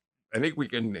 I think we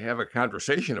can have a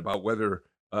conversation about whether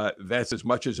that's as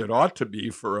much as it ought to be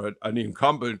for an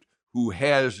incumbent who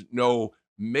has no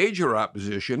major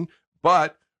opposition.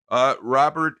 But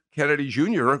Robert Kennedy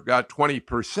Jr. got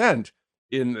 20%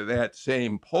 in that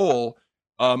same poll.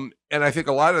 And I think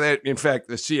a lot of that, in fact,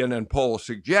 the CNN poll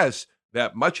suggests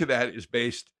that much of that is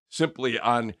based simply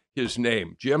on his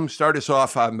name. Jim, start us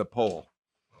off on the poll.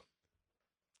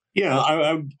 Yeah,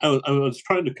 I was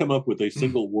trying to come up with a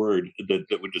single word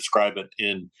that would describe it,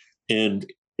 and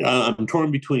I'm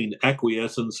torn between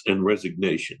acquiescence and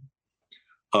resignation.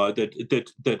 That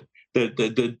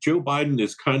Joe Biden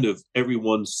is kind of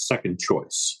everyone's second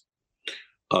choice,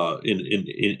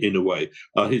 in a way.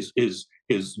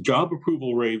 His job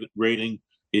approval rating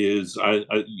is,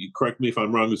 correct me if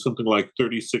I'm wrong, is something like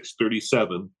 36,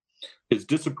 37. His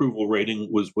disapproval rating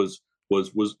was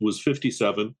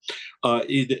 57.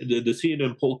 The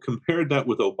CNN poll compared that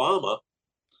with Obama,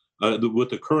 with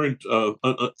the current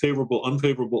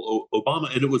unfavorable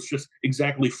Obama, and it was just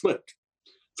exactly flipped.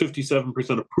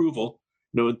 57% approval,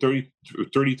 and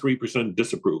 33%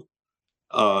 disapproval.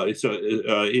 And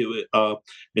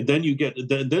then you get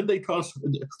then they toss,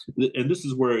 and this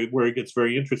is where it gets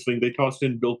very interesting. They tossed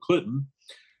in Bill Clinton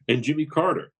and Jimmy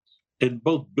Carter, and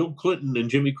both Bill Clinton and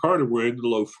Jimmy Carter were in the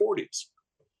low 40s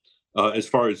as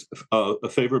far as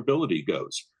favorability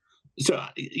goes. So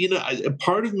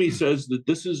part of me says that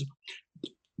this is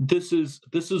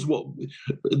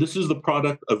the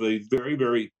product of a very,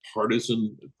 very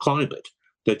partisan climate.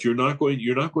 That you're not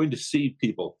going to see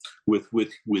people with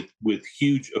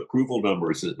huge approval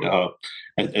numbers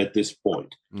at this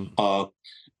point. But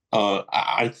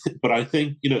I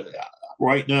think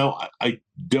right now I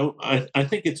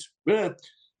think it's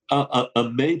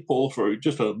a May poll for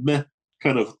just a meh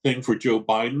kind of thing for Joe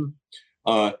Biden.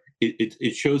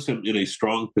 It shows him in a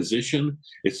strong position.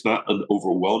 It's not an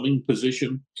overwhelming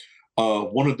position.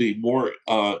 One of the more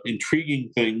intriguing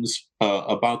things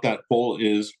about that poll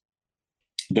is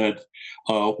that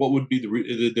what would be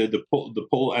the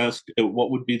poll asked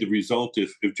what would be the result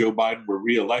if Joe Biden were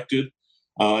reelected,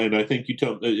 and I think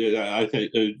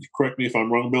correct me if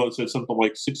I'm wrong, Bill. It said something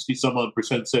like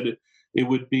 60-some-odd% said it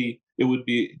would be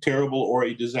terrible or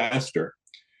a disaster,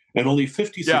 and only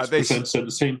 56% said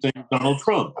the same thing. Donald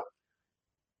Trump.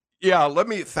 Yeah,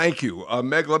 thank you,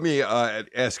 Meg. Let me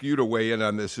ask you to weigh in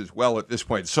on this as well at this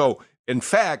point. So, in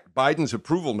fact, Biden's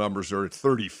approval numbers are at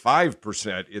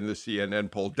 35% in the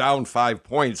CNN poll, down 5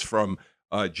 points from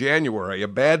January, a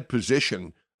bad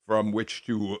position from which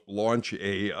to launch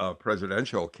a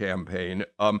presidential campaign.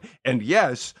 And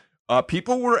yes,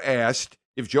 people were asked,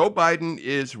 if Joe Biden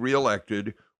is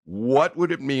reelected, what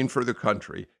would it mean for the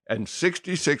country? And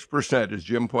 66%, as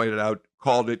Jim pointed out,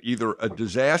 called it either a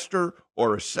disaster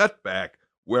or a setback,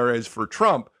 whereas for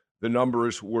Trump, the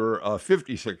numbers were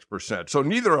 56%. So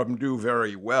neither of them do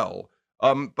very well.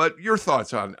 But your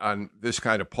thoughts on this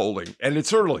kind of polling? And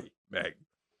it's early, Meg.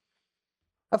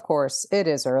 Of course, it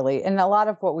is early. And a lot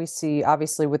of what we see,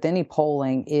 obviously, with any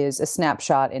polling is a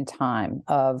snapshot in time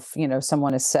of,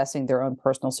 someone assessing their own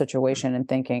personal situation and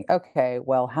thinking, okay,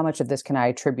 well, how much of this can I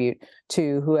attribute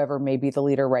to whoever may be the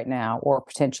leader right now or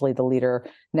potentially the leader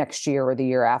next year or the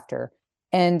year after?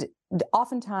 And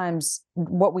oftentimes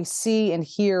what we see and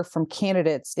hear from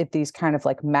candidates at these kind of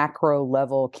like macro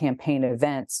level campaign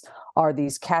events are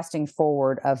these casting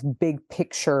forward of big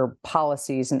picture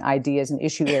policies and ideas and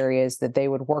issue areas that they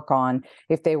would work on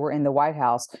if they were in the White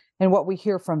House. And what we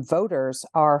hear from voters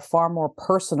are far more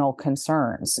personal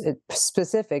concerns,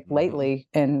 specific lately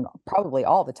and probably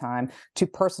all the time to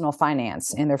personal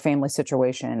finance in their family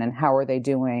situation and how are they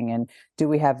doing and do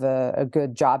we have a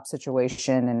good job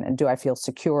situation and do I feel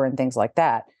secure and things like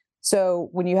that. So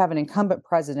when you have an incumbent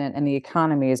president and the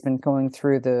economy has been going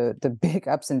through the big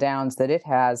ups and downs that it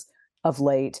has of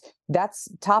late, that's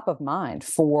top of mind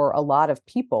for a lot of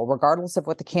people, regardless of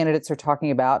what the candidates are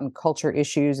talking about and culture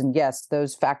issues. And yes,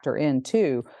 those factor in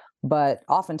too. But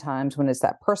oftentimes when it's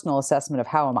that personal assessment of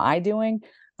how am I doing,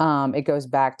 it goes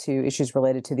back to issues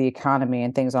related to the economy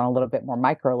and things on a little bit more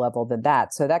micro level than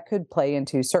that. So that could play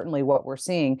into certainly what we're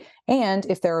seeing. And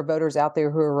if there are voters out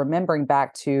there who are remembering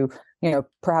back to,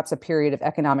 perhaps a period of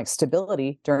economic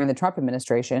stability during the Trump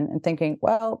administration and thinking,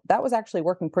 well, that was actually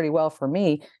working pretty well for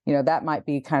me, that might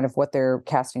be kind of what they're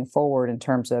casting forward in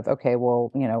terms of, okay,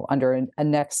 well, under a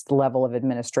next level of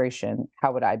administration,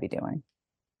 how would I be doing?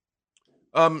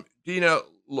 Dina,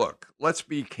 look, let's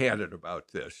be candid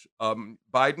about this.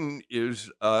 Biden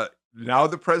is now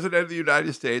the president of the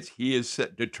United States. He is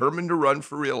determined to run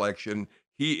for re-election.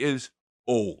 He is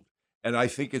old. And I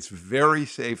think it's very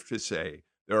safe to say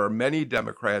there are many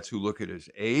Democrats who look at his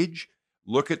age,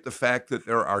 look at the fact that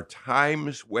there are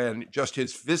times when just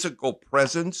his physical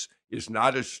presence is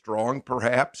not as strong,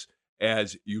 perhaps,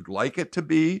 as you'd like it to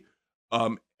be.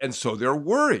 And so they're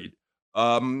worried.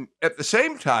 At the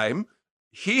same time,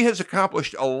 he has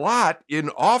accomplished a lot in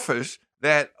office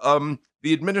that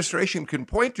the administration can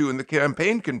point to and the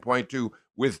campaign can point to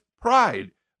with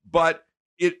pride. But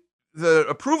the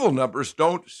approval numbers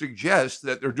don't suggest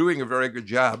that they're doing a very good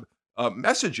job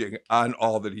messaging on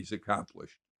all that he's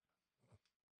accomplished.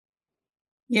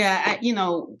 Yeah,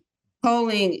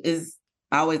 polling is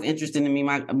always interesting to me.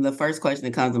 The first question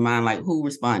that comes to mind, like who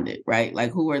responded, right?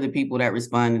 Like who are the people that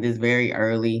responded is very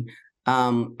early.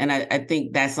 And I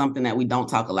think that's something that we don't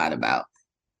talk a lot about.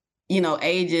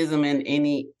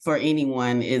 Ageism for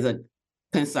anyone is a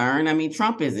concern. I mean,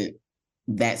 Trump isn't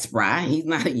that spry. He's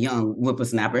not a young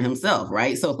whippersnapper himself,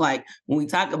 right? So like when we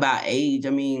talk about age, I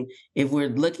mean, if we're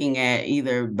looking at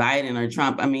either Biden or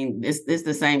Trump, I mean, it's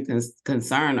the same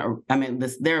concern.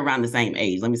 They're around the same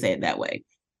age. Let me say it that way.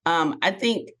 I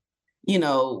think,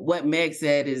 what Meg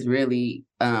said is really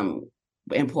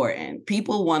important.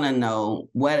 People want to know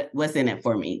what's in it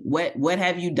for me. What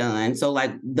have you done? So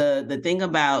like the thing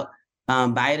about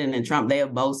Biden and Trump, they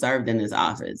have both served in this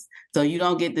office. So you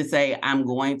don't get to say, I'm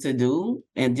going to do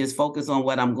and just focus on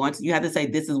what I'm going to. You have to say,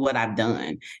 this is what I've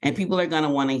done. And people are going to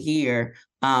want to hear,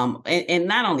 and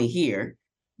not only hear,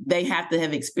 they have to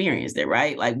have experienced it,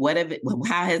 right? Like,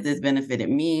 how has this benefited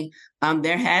me?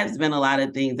 There has been a lot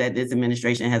of things that this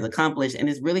administration has accomplished, and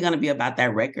it's really going to be about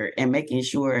that record and making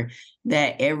sure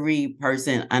that every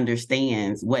person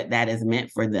understands what that has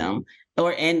meant for them.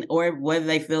 Or whether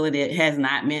they feel it has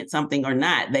not meant something or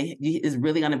not, it's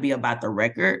really going to be about the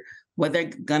record, what they're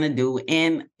going to do.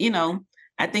 And,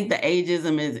 I think the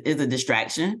ageism is a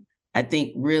distraction. I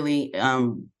think really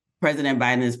President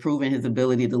Biden has proven his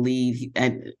ability to lead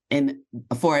and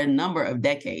for a number of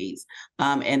decades.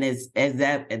 And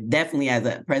definitely as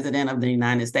a president of the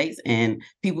United States, and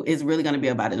people, it's really going to be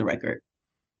about his record.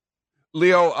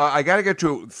 Leo, I got to get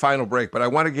to a final break, but I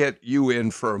want to get you in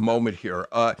for a moment here.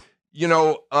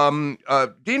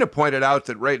 Dina pointed out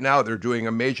that right now they're doing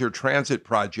a major transit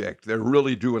project. They're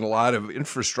really doing a lot of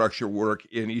infrastructure work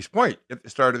in East Point at the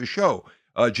start of the show.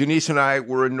 Janice and I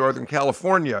were in Northern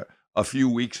California a few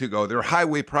weeks ago. There are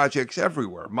highway projects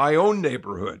everywhere. My own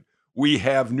neighborhood, we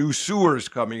have new sewers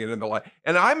coming in and the like.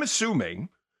 And I'm assuming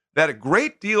that a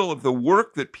great deal of the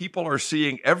work that people are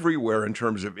seeing everywhere in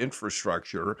terms of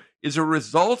infrastructure is a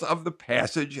result of the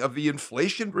passage of the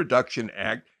Inflation Reduction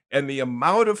Act and the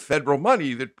amount of federal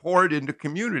money that poured into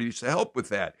communities to help with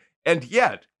that. And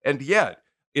yet,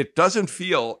 it doesn't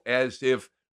feel as if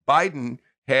Biden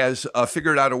has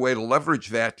figured out a way to leverage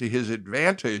that to his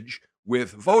advantage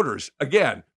with voters.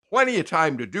 Again, plenty of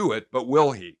time to do it, but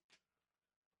will he?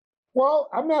 Well,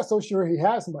 I'm not so sure he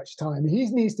has much time. He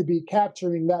needs to be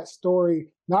capturing that story,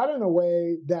 not in a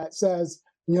way that says,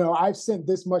 I've sent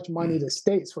this much money to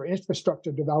states for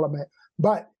infrastructure development,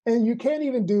 and you can't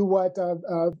even do what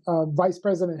Vice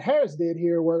President Harris did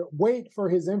here, where wait for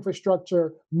his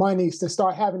infrastructure monies to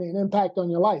start having an impact on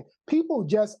your life. People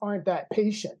just aren't that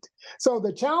patient. So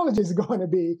the challenge is going to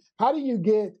be, how do you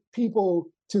get people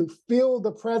to feel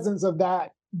the presence of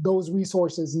those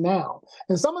resources now?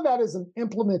 And some of that is an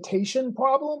implementation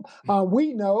problem.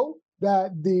 We know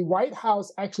that the White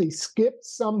House actually skipped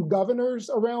some governors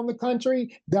around the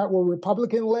country that were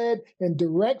Republican led and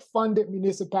direct funded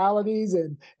municipalities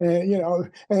and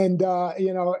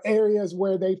areas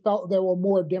where they felt they were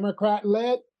more Democrat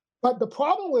led. But the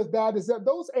problem with that is that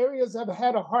those areas have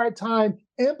had a hard time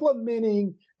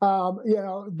implementing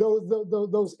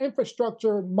those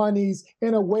infrastructure monies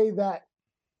in a way that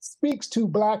speaks to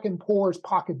Black and poor's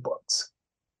pocketbooks.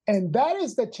 And that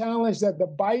is the challenge that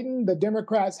the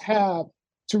Democrats have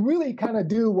to really kind of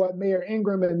do what Mayor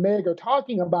Ingram and Meg are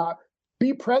talking about,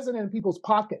 be present in people's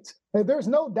pockets. And there's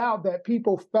no doubt that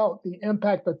people felt the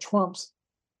impact of Trump's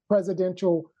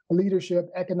presidential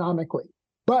leadership economically.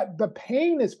 But the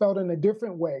pain is felt in a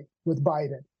different way with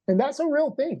Biden. And that's a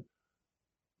real thing.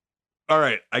 All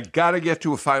right. I got to get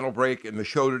to a final break in the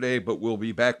show today, but we'll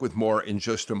be back with more in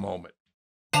just a moment.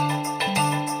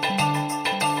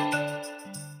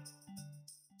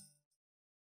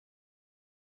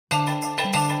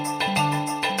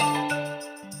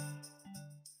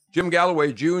 Jim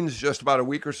Galloway, June's just about a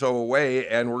week or so away,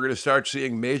 and we're going to start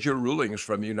seeing major rulings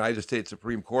from the United States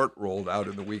Supreme Court rolled out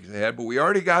in the weeks ahead. But we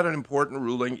already got an important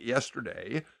ruling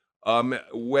yesterday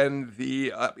when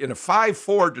in a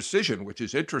 5-4 decision, which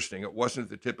is interesting. It wasn't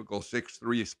the typical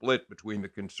 6-3 split between the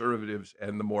conservatives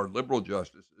and the more liberal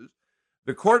justices.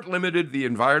 The court limited the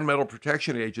Environmental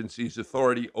Protection Agency's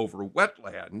authority over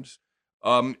wetlands.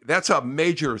 That's a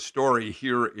major story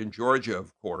here in Georgia,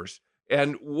 of course.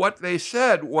 And what they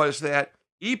said was that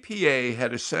EPA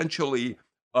had essentially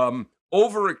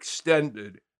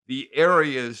overextended the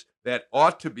areas that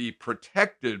ought to be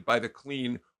protected by the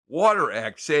Clean Water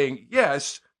Act, saying,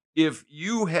 yes, if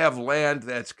you have land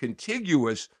that's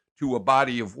contiguous to a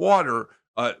body of water,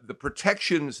 the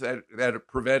protections that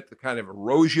prevent the kind of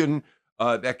erosion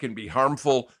that can be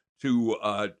harmful to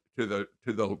the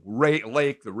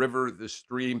lake, the river, the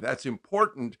stream, that's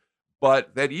important.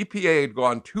 But that EPA had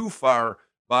gone too far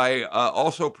by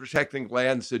also protecting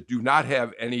lands that do not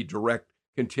have any direct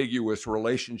contiguous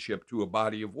relationship to a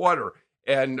body of water.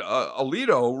 And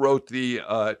Alito wrote the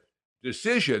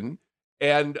decision,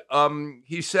 and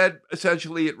he said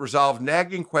essentially it resolved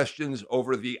nagging questions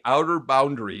over the outer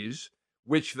boundaries,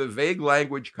 which the vague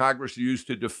language Congress used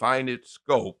to define its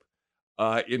scope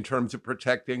in terms of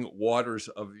protecting waters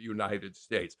of the United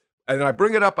States. And I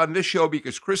bring it up on this show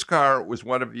because Chris Carr was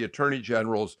one of the attorney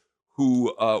generals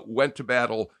who went to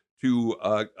battle to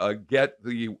get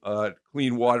the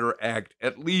Clean Water Act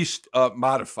at least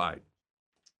modified.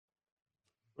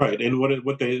 Right, and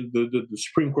the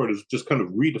Supreme Court has just kind of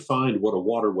redefined what a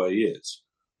waterway is,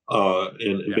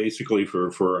 basically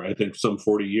for I think some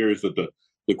 40 years that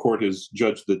the court has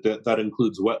judged that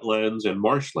includes wetlands and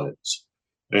marshlands,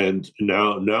 and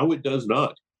now it does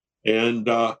not, and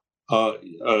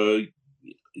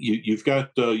you've got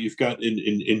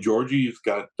in Georgia, you've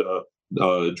got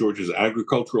Georgia's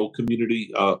agricultural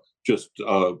community just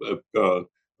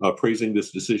praising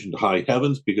this decision to high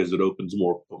heavens because it opens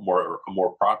more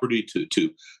property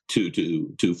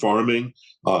to farming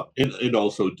and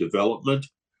also development.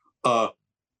 But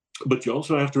you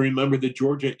also have to remember that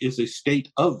Georgia is a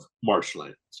state of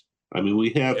marshlands. I mean, we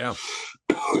have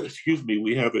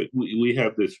we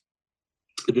have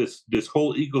this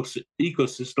whole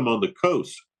ecosystem on the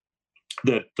coast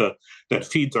that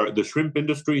feeds the shrimp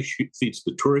industry, feeds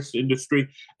the tourist industry,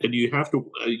 and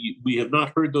we have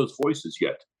not heard those voices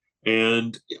yet.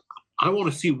 And I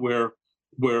want to see where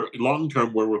long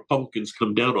term where Republicans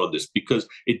come down on this, because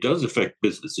it does affect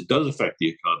business, it does affect the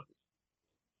economy.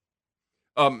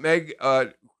 Meg,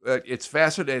 it's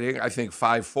fascinating. I think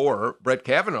 5-4. Brett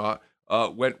Kavanaugh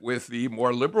went with the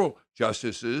more liberal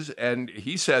justices, and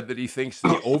he said that he thinks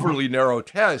the overly narrow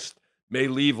test may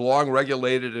leave long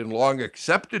regulated and long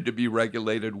accepted to be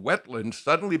regulated wetlands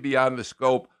suddenly beyond the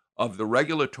scope of the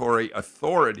regulatory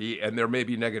authority, and there may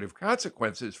be negative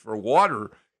consequences for water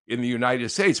in the United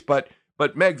States. But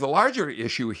Meg, the larger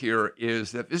issue here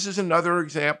is that this is another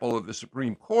example of the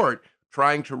Supreme Court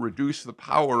trying to reduce the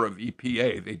power of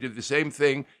EPA. They did the same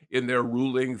thing in their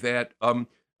ruling that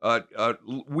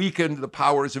weakened the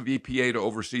powers of EPA to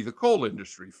oversee the coal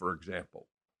industry, for example.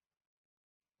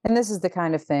 And this is the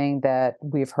kind of thing that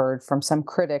we've heard from some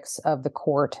critics of the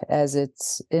court as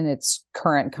it's in its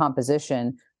current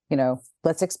composition. You know,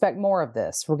 let's expect more of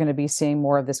this. We're going to be seeing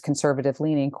more of this conservative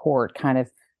leaning court kind of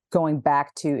going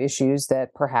back to issues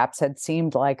that perhaps had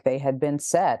seemed like they had been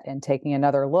set and taking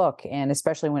another look. And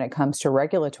especially when it comes to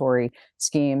regulatory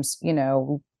schemes, you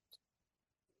know,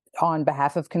 on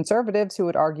behalf of conservatives who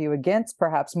would argue against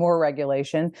perhaps more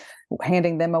regulation,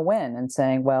 handing them a win and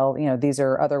saying, well, these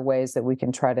are other ways that we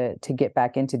can try to get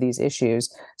back into these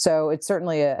issues. So it's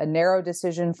certainly a narrow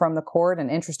decision from the court, an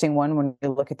interesting one when you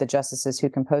look at the justices who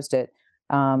composed it.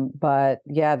 But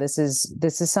yeah, this is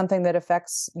something that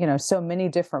affects, so many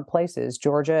different places,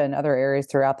 Georgia and other areas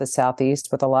throughout the Southeast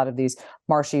with a lot of these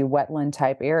marshy wetland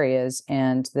type areas.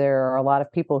 And there are a lot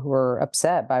of people who are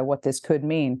upset by what this could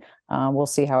mean. We'll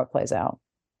see how it plays out.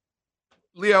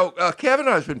 Leo,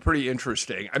 Kavanaugh has been pretty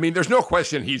interesting. I mean, there's no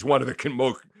question he's one of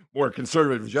the more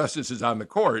conservative justices on the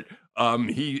court.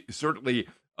 He certainly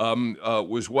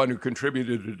was one who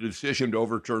contributed to the decision to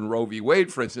overturn Roe v.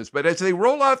 Wade, for instance. But as they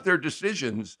roll out their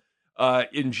decisions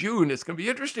in June, it's going to be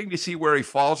interesting to see where he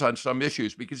falls on some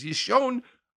issues because he's shown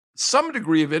some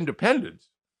degree of independence.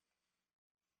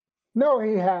 No,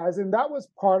 he has. And that was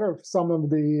part of some of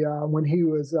the, when he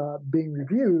was being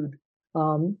reviewed,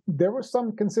 there was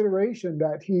some consideration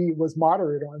that he was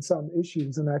moderate on some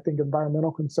issues. And I think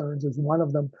environmental concerns is one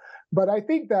of them. But I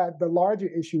think that the larger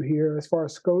issue here, as far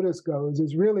as SCOTUS goes,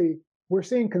 is really we're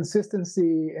seeing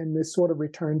consistency in this sort of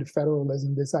return to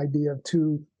federalism, this idea of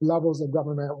two levels of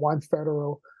government, one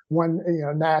federal, one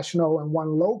national, and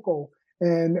one local.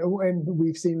 And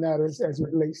we've seen that as it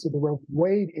relates to the Roe v.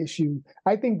 Wade issue.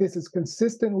 I think this is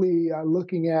consistently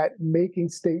looking at making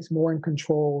states more in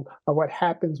control of what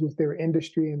happens with their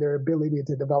industry and their ability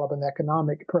to develop an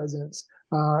economic presence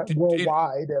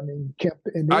worldwide. I mean, Kemp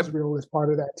in Israel is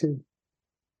part of that too.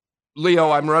 Leo,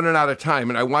 I'm running out of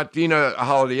time, and I want Dina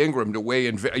Holiday Ingram to weigh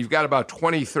in. You've got about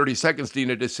 20, 30 seconds,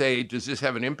 Dina, to say, does this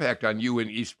have an impact on you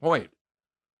in East Point?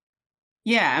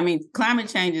 Yeah, I mean, climate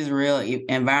change is real.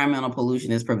 Environmental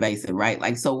pollution is pervasive, right?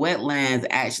 Like, so wetlands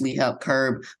actually help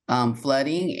curb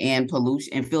flooding and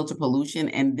pollution and filter pollution.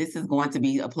 And this is going to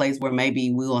be a place where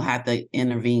maybe we will have to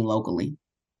intervene locally.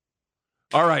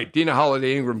 All right, Dina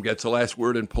Holiday Ingram gets the last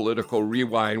word in Political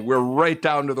Rewind. We're right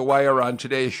down to the wire on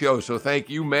today's show. So thank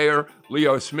you, Mayor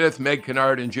Leo Smith, Meg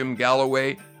Kennard, and Jim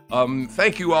Galloway.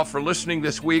 Thank you all for listening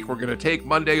this week. We're going to take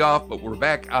Monday off, but we're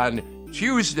back on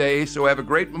Tuesday, so have a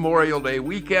great Memorial Day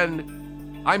weekend.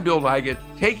 I'm Bill Nigut.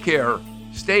 Take care,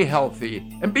 stay healthy,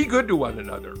 and be good to one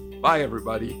another. Bye,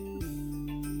 everybody.